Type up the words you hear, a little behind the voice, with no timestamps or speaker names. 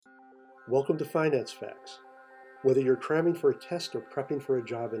Welcome to Finance Facts. Whether you're cramming for a test or prepping for a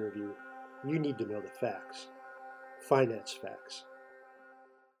job interview, you need to know the facts. Finance Facts.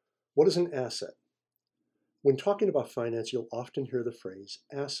 What is an asset? When talking about finance, you'll often hear the phrase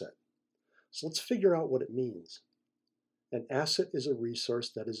asset. So let's figure out what it means. An asset is a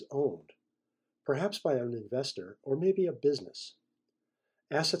resource that is owned, perhaps by an investor or maybe a business.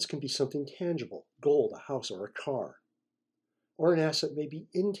 Assets can be something tangible, gold, a house, or a car. Or an asset may be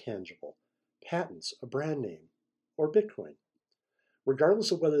intangible, patents, a brand name, or Bitcoin.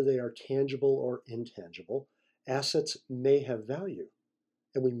 Regardless of whether they are tangible or intangible, assets may have value,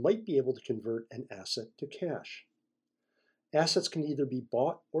 and we might be able to convert an asset to cash. Assets can either be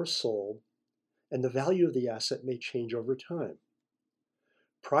bought or sold, and the value of the asset may change over time.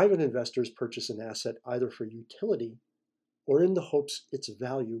 Private investors purchase an asset either for utility or in the hopes its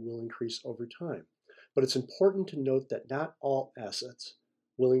value will increase over time. But it's important to note that not all assets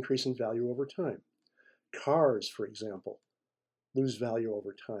will increase in value over time. Cars, for example, lose value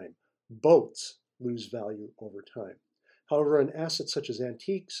over time. Boats lose value over time. However, an asset such as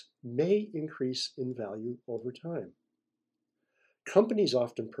antiques may increase in value over time. Companies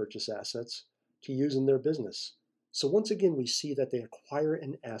often purchase assets to use in their business. So once again, we see that they acquire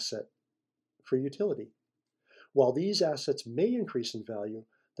an asset for utility. While these assets may increase in value,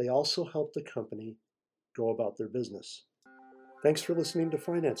 they also help the company go about their business. Thanks for listening to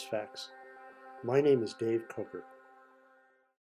Finance Facts. My name is Dave Coker.